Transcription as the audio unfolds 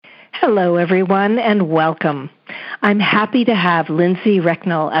Hello, everyone, and welcome. I'm happy to have Lindsay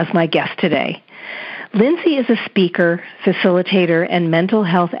Recknell as my guest today. Lindsay is a speaker, facilitator, and mental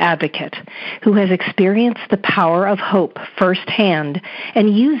health advocate who has experienced the power of hope firsthand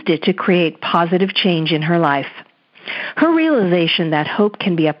and used it to create positive change in her life. Her realization that hope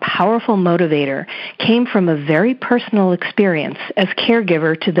can be a powerful motivator came from a very personal experience as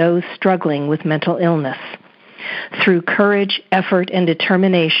caregiver to those struggling with mental illness. Through courage, effort, and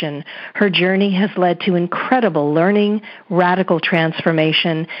determination, her journey has led to incredible learning, radical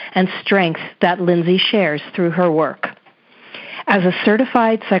transformation, and strength that Lindsay shares through her work. As a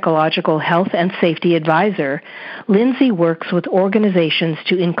certified psychological health and safety advisor, Lindsay works with organizations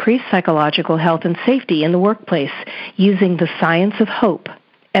to increase psychological health and safety in the workplace using the science of hope,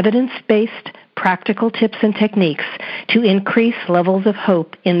 evidence-based, practical tips and techniques to increase levels of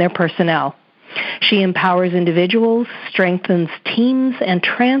hope in their personnel. She empowers individuals, strengthens teams, and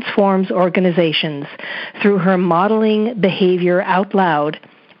transforms organizations through her modeling behavior out loud,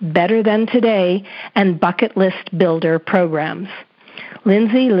 Better Than Today, and Bucket List Builder programs.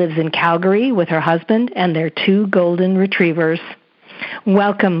 Lindsay lives in Calgary with her husband and their 2 golden retrievers.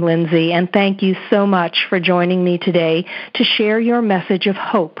 Welcome, Lindsay, and thank you so much for joining me today to share your message of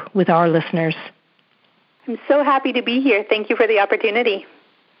hope with our listeners. I'm so happy to be here. Thank you for the opportunity.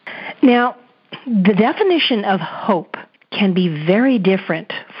 Now, the definition of hope can be very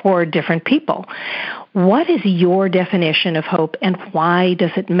different for different people. What is your definition of hope, and why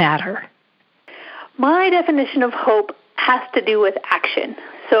does it matter? My definition of hope has to do with action.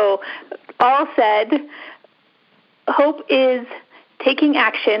 So, all said, hope is taking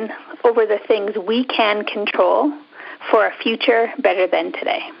action over the things we can control for a future better than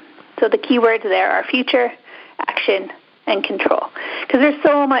today. So the key words there are future, action, and control. Because there's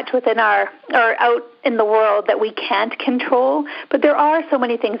so much within or out in the world that we can't control, but there are so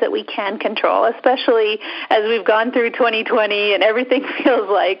many things that we can control, especially as we've gone through 2020 and everything feels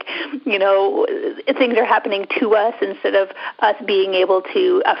like, things are happening to us instead of us being able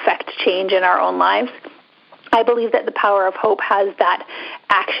to affect change in our own lives. I believe that the power of hope has that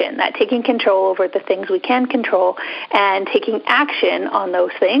action, that taking control over the things we can control and taking action on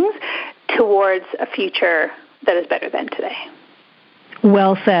those things towards a future that is better than today.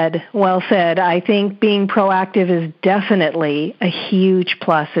 Well said. Well said. I think being proactive is definitely a huge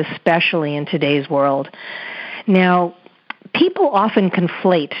plus, especially in today's world. Now, people often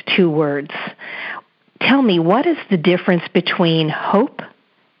conflate 2 words. Tell me, what is the difference between hope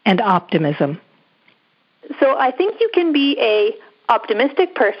and optimism? So I think you can be an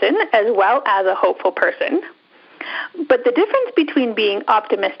optimistic person as well as a hopeful person. But the difference between being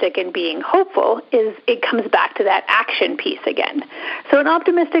optimistic and being hopeful is it comes back to that action piece again. So an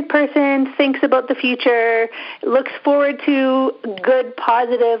optimistic person thinks about the future, looks forward to good,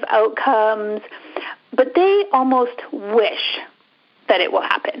 positive outcomes, but they almost wish that it will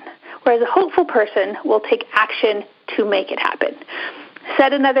happen. Whereas a hopeful person will take action to make it happen.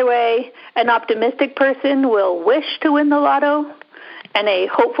 Said another way, an optimistic person will wish to win the lotto, and a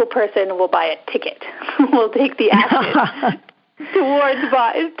hopeful person will buy a ticket, will take the action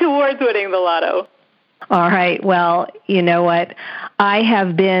towards winning the lotto. All right. Well, you know what? I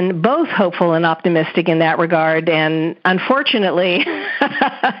have been both hopeful and optimistic in that regard, and unfortunately,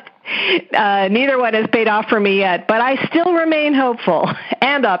 neither one has paid off for me yet, but I still remain hopeful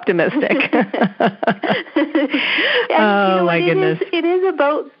and optimistic. My goodness. It is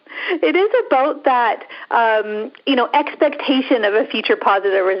about that, expectation of a future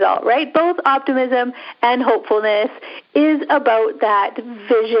positive result, right? Both optimism and hopefulness is about that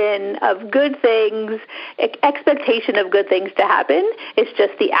vision of good things, expectation of good things to happen. It's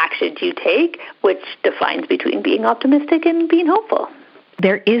just the actions you take, which defines between being optimistic and being hopeful.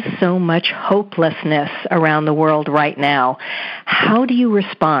 There is so much hopelessness around the world right now. How do you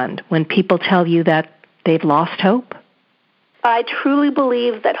respond when people tell you that they've lost hope? I truly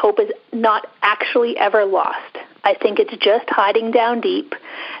believe that hope is not actually ever lost. I think it's just hiding down deep,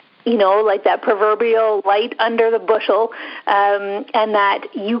 like that proverbial light under the bushel, and that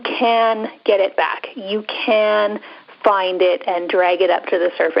you can get it back. You can find it and drag it up to the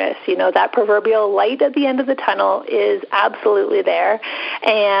surface. That proverbial light at the end of the tunnel is absolutely there.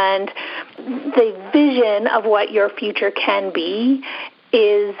 And the vision of what your future can be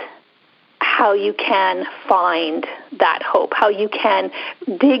is how you can find that hope, how you can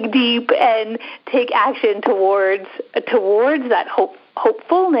dig deep and take action towards that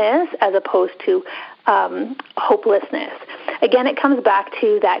hopefulness as opposed to hopelessness. Again, it comes back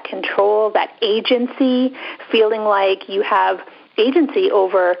to that control, that agency, feeling like you have agency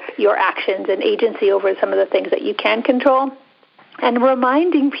over your actions and agency over some of the things that you can control. and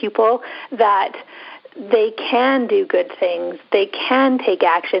reminding people that they can do good things, they can take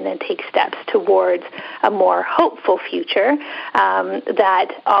action and take steps towards a more hopeful future,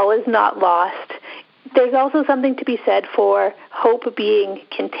 that all is not lost. There's also something to be said for hope being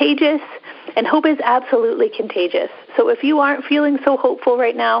contagious, and hope is absolutely contagious. So if you aren't feeling so hopeful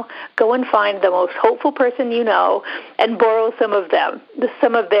right now, go and find the most hopeful person you know and borrow some of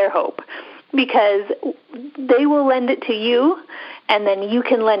their hope, because they will lend it to you, and then you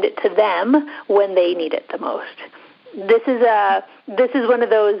can lend it to them when they need it the most. This is one of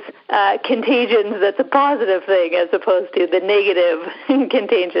those contagions that's a positive thing as opposed to the negative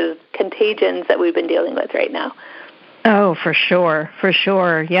contagions that we've been dealing with right now. Oh, for sure.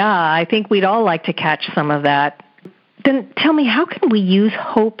 Yeah, I think we'd all like to catch some of that. Then tell me, how can we use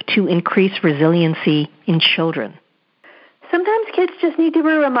hope to increase resiliency in children? Sometimes kids just need to be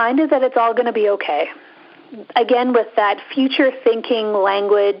reminded that it's all going to be okay. Again, with that future-thinking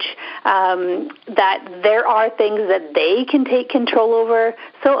language, that there are things that they can take control over.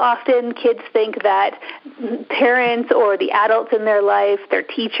 So often kids think that parents or the adults in their life, their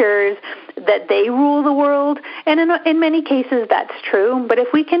teachers, that they rule the world. And in many cases, that's true. But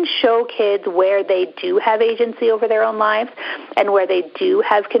if we can show kids where they do have agency over their own lives and where they do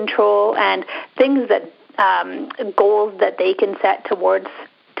have control and things that goals that they can set towards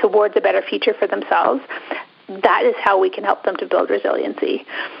a better future for themselves, that is how we can help them to build resiliency.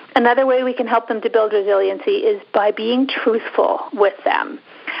 Another way we can help them to build resiliency is by being truthful with them.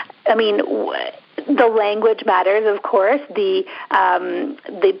 I mean, the language matters, of course, the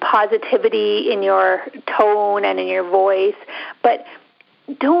positivity in your tone and in your voice, but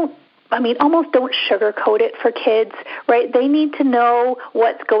almost don't sugarcoat it for kids, right? They need to know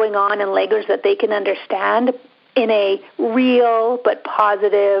what's going on in language that they can understand in a real but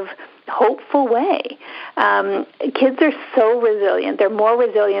positive, hopeful way. Kids are so resilient. They're more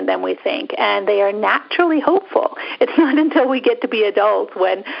resilient than we think, and they are naturally hopeful. It's not until we get to be adults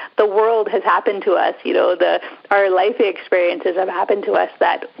when the world has happened to us, our life experiences have happened to us,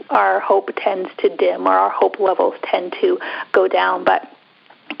 that our hope tends to dim or our hope levels tend to go down. But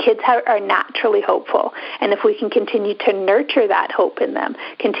kids are naturally hopeful, and if we can continue to nurture that hope in them,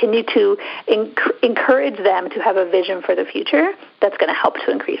 continue to encourage them to have a vision for the future, that's going to help to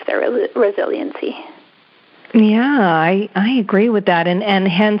increase their resiliency. Yeah, I agree with that, and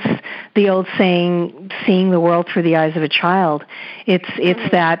hence the old saying, seeing the world through the eyes of a child.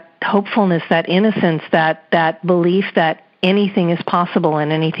 It's that hopefulness, that innocence, that belief that anything is possible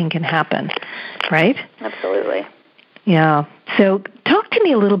and anything can happen, right? Absolutely. Yeah. So talk to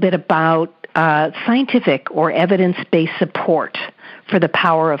me a little bit about scientific or evidence-based support for the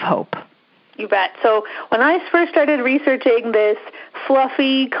power of hope. You bet. So when I first started researching this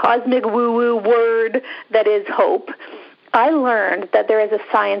fluffy, cosmic woo-woo word that is hope, I learned that there is a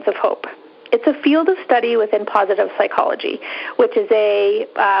science of hope. It's a field of study within positive psychology, which is a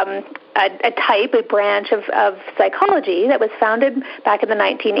branch of psychology that was founded back in the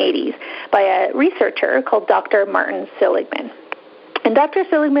 1980s by a researcher called Dr. Martin Seligman. And Dr.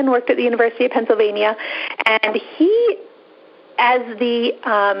 Seligman worked at the University of Pennsylvania, and he, as the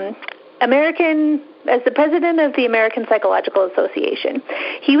president of the American Psychological Association,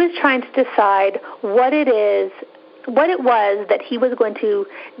 he was trying to decide what it was that he was going to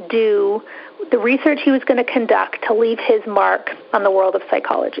do, the research he was going to conduct to leave his mark on the world of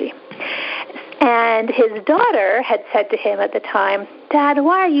psychology. And his daughter had said to him at the time, "Dad,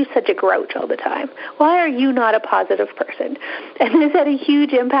 why are you such a grouch all the time? Why are you not a positive person?" And this had a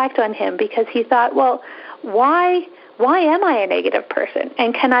huge impact on him because he thought, well, why am I a negative person?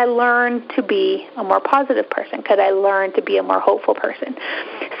 And can I learn to be a more positive person? Could I learn to be a more hopeful person?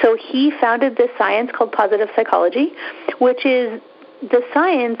 So he founded this science called positive psychology, which is the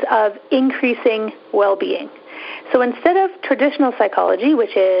science of increasing well-being. So instead of traditional psychology,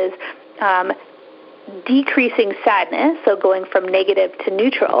 which is decreasing sadness, so going from negative to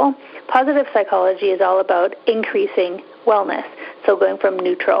neutral, positive psychology is all about increasing wellness, so going from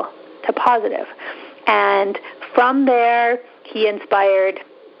neutral to positive. And from there, he inspired,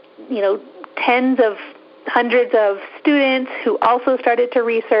 hundreds of students who also started to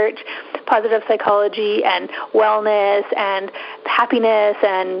research positive psychology and wellness and happiness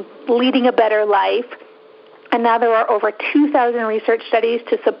and leading a better life. And now there are over 2,000 research studies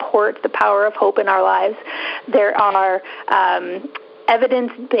to support the power of hope in our lives. There are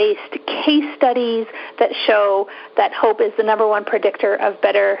evidence-based case studies that show that hope is the number one predictor of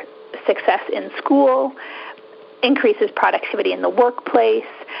better success in school, increases productivity in the workplace,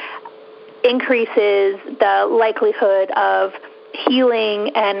 increases the likelihood of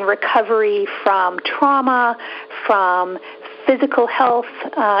healing and recovery from trauma, from physical health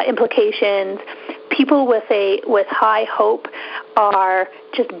implications, people with high hope are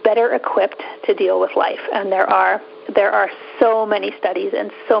just better equipped to deal with life. And there are so many studies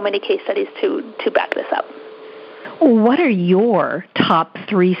and so many case studies to back this up. What are your top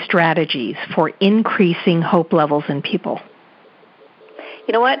 3 strategies for increasing hope levels in people?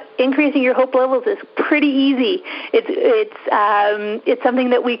 You know what? Increasing your hope levels is pretty easy. It's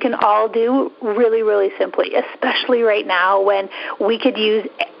something that we can all do really, really simply, especially right now when we could use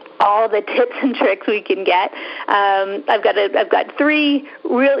all the tips and tricks we can get. I've got 3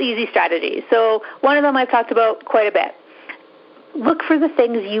 real easy strategies. So one of them I've talked about quite a bit. Look for the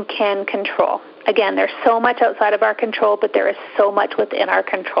things you can control. Again, there's so much outside of our control, but there is so much within our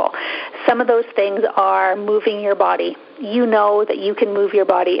control. Some of those things are moving your body. You know that you can move your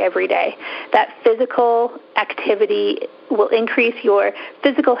body every day. That physical activity will increase your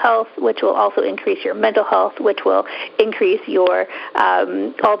physical health, which will also increase your mental health, which will increase your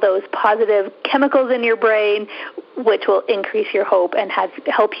all those positive chemicals in your brain, which will increase your hope and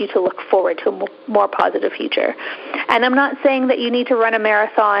help you to look forward to a more positive future. And I'm not saying that you need to run a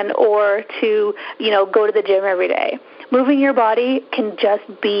marathon or to, go to the gym every day. Moving your body can just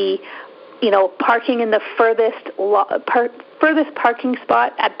be, parking in the furthest parking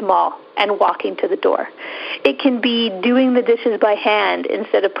spot at the mall and walking to the door. It can be doing the dishes by hand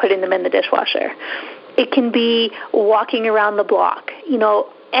instead of putting them in the dishwasher. It can be walking around the block.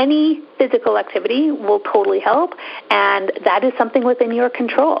 Any physical activity will totally help, and that is something within your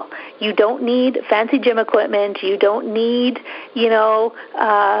control. You don't need fancy gym equipment. You don't need,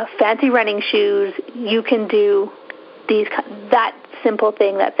 fancy running shoes. You can do that simple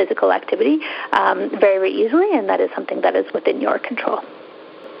thing, that physical activity, very, very easily, and that is something that is within your control.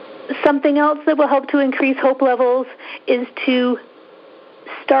 Something else that will help to increase hope levels is to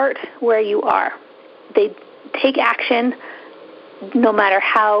start where you are. They take action no matter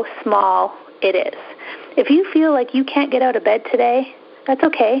how small it is. If you feel like you can't get out of bed today, that's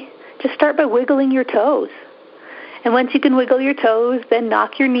okay. Just start by wiggling your toes. And once you can wiggle your toes, then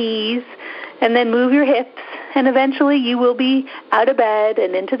knock your knees, and then move your hips, and eventually you will be out of bed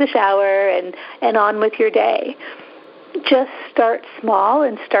and into the shower and on with your day. Just start small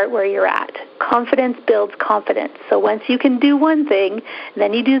and start where you're at. Confidence builds confidence. So once you can do one thing,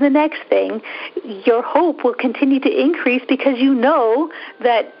 then you do the next thing, your hope will continue to increase because you know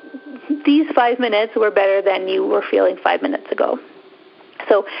that these 5 minutes were better than you were feeling 5 minutes ago.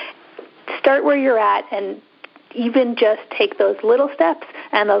 So start where you're at and even just take those little steps,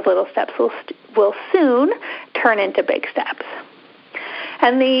 and those little steps will soon turn into big steps.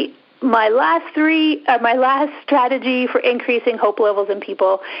 And my last strategy for increasing hope levels in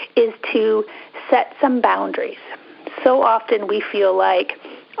people is to set some boundaries. So often we feel like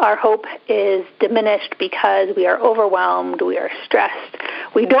our hope is diminished because we are overwhelmed, we are stressed,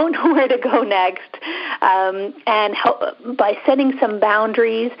 we don't know where to go next. And by setting some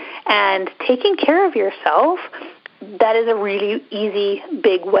boundaries and taking care of yourself, that is a really easy,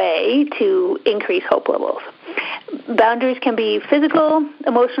 big way to increase hope levels. Boundaries can be physical,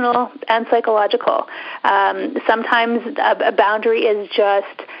 emotional, and psychological. Sometimes a boundary is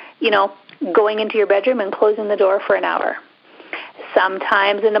just, going into your bedroom and closing the door for an hour.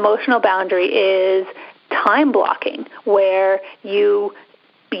 Sometimes an emotional boundary is time blocking, where you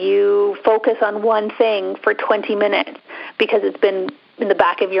focus on one thing for 20 minutes because it's been in the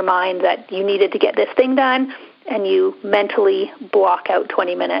back of your mind that you needed to get this thing done, and you mentally block out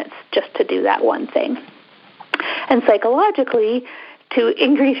 20 minutes just to do that one thing. And psychologically, to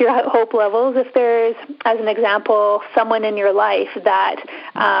increase your hope levels, if there's, as an example, someone in your life that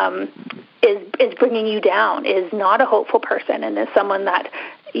is bringing you down, is not a hopeful person, and is someone that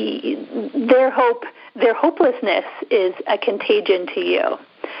their hopelessness is a contagion to you,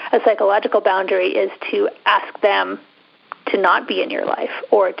 a psychological boundary is to ask them to not be in your life,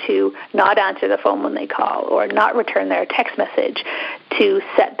 or to not answer the phone when they call, or not return their text message, to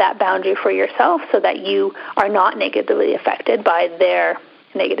set that boundary for yourself so that you are not negatively affected by their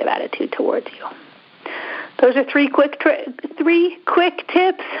negative attitude towards you. Those are three quick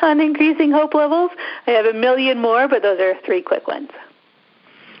tips on increasing hope levels. I have a million more, but those are 3 quick ones.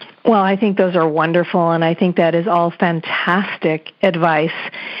 Well, I think those are wonderful, and I think that is all fantastic advice,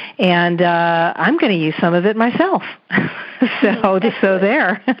 and I'm going to use some of it myself. So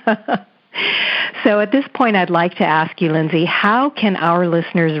there. So at this point, I'd like to ask you, Lindsay, how can our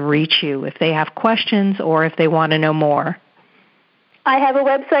listeners reach you if they have questions or if they want to know more? I have a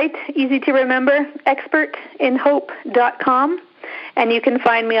website, easy to remember, expertinhope.com, and you can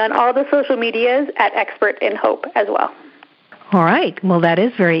find me on all the social medias at Expert in Hope as well. All right. Well, that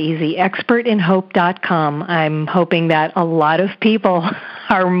is very easy. Expertinhope.com. I'm hoping that a lot of people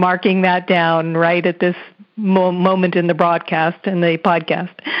are marking that down right at this moment in the broadcast and the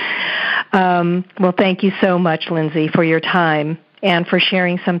podcast. Well, thank you so much, Lindsay, for your time and for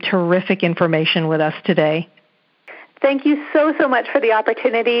sharing some terrific information with us today. Thank you so, so much for the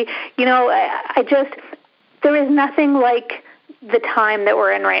opportunity. There is nothing like the time that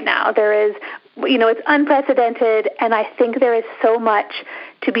we're in right now. There is, it's unprecedented, and I think there is so much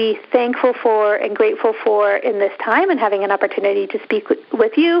to be thankful for and grateful for in this time, and having an opportunity to speak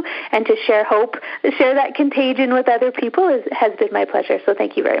with you and to share hope, share that contagion with other people has been my pleasure. So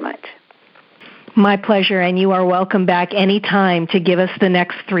thank you very much. My pleasure, and you are welcome back anytime to give us the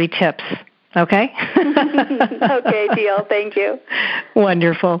next 3 tips. Okay? Okay, deal. Thank you.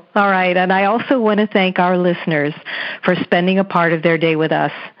 Wonderful. All right, and I also want to thank our listeners for spending a part of their day with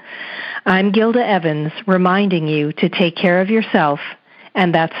us. I'm Gilda Evans, reminding you to take care of yourself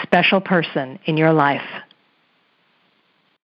and that special person in your life.